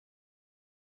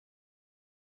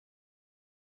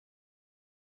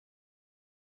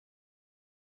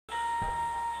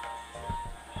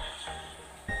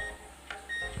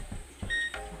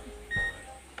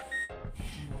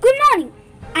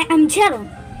I'm Jerome.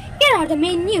 Here are the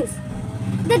main news.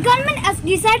 The government has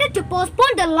decided to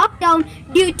postpone the lockdown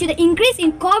due to the increase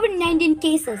in COVID-19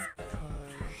 cases.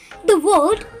 The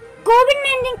world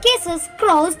COVID-19 cases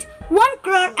crossed 1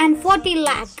 crore and 40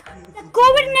 lakh. The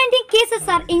COVID-19 cases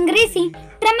are increasing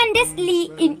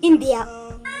tremendously in India.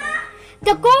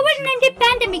 The COVID-19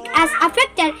 pandemic has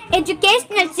affected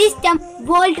educational system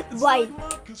worldwide.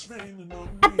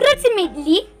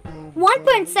 Approximately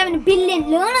 1.7 billion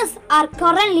learners are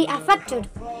currently affected.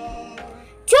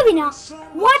 Jovina,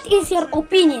 what is your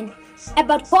opinion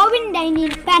about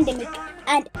COVID-19 pandemic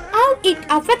and how it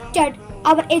affected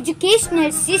our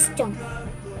educational system?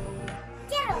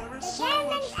 The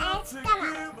government has come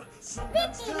up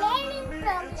with the learning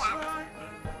program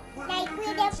like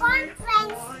video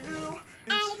conference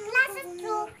and classes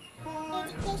through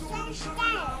education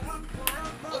channels.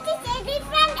 It is a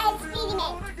different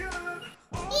experiment.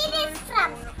 It is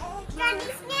from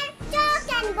traditional chalk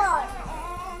and board.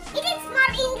 It is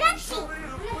more interesting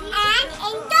and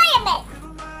enjoyable.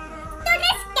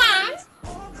 Students can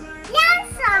learn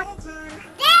from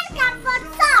their comfort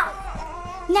zone.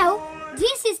 Now,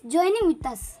 Jeez is joining with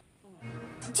us.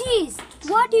 Jeez,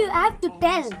 what do you have to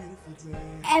tell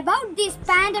about this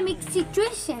pandemic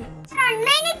situation?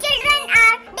 Many children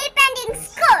are depending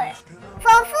school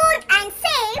for food and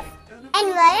safe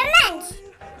environment.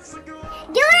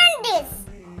 During this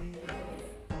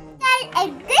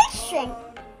education,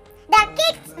 the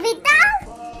kids without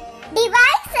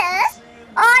devices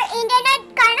or internet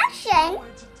connection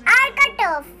are cut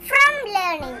off from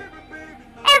learning.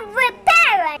 Every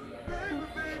parent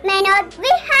may not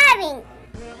be having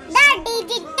the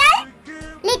digital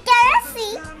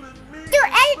literacy to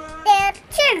help their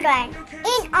children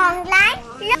in online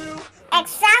learning.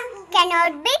 Exam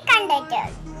cannot be conducted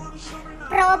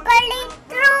properly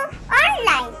through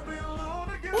online.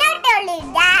 Not only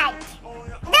that,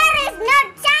 there is no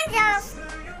chance of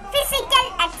physical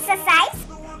exercise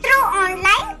through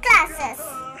online classes.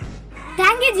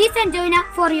 Thank you, Jeez and Jovina,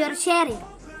 for your sharing.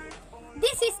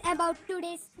 This is about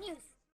today's news.